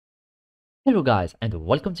Hello guys and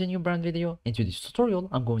welcome to a new brand video. In today's tutorial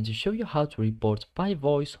I'm going to show you how to report by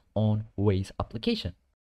voice on Waze application.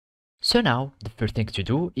 So now the first thing to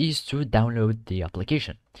do is to download the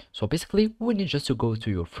application. So basically we need just to go to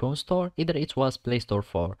your phone store, either it was Play Store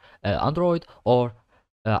for Android or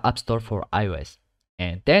App Store for iOS,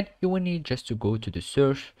 and then you will need just to go to the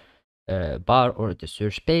search bar or the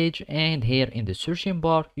search page, and here in the searching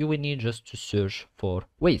bar you will need just to search for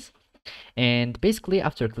Waze. And basically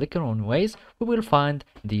after clicking on Waze we will find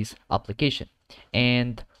this application,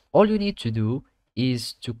 and all you need to do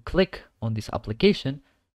is to click on this application,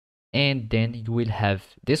 and then you will have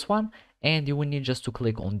this one, and you will need just to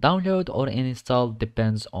click on download or install,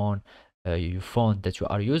 depends on your phone that you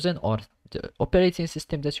are using or the operating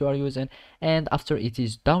system that you are using. And after it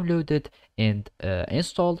is downloaded and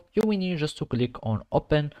installed, you will need just to click on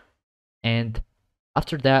open, and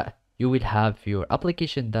after that you will have your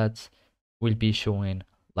application that will be showing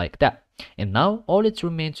like that. And now all it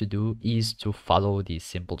remains to do is to follow these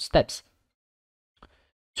simple steps.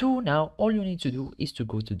 So now all you need to do is to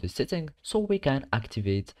go to the setting so we can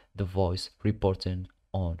activate the voice reporting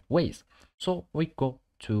on Waze. So we go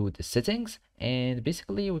to the settings, and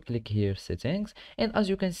basically we click here settings, and as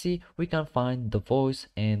you can see we can find the voice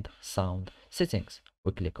and sound settings.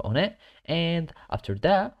 We click on it, and after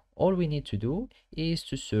that all we need to do is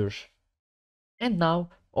to search, and now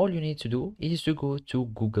all you need to do is to go to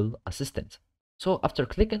Google Assistant. So after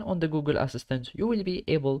clicking on the Google Assistant, you will be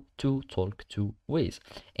able to talk to Waze.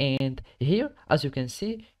 And here, as you can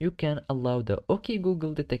see, you can allow the OK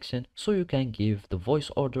Google detection, so you can give the voice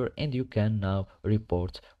order and you can now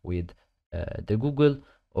report with the Google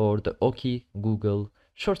or the OK Google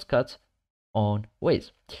shortcut on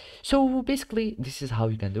Waze. So basically, this is how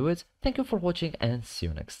you can do it. Thank you for watching and see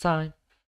you next time.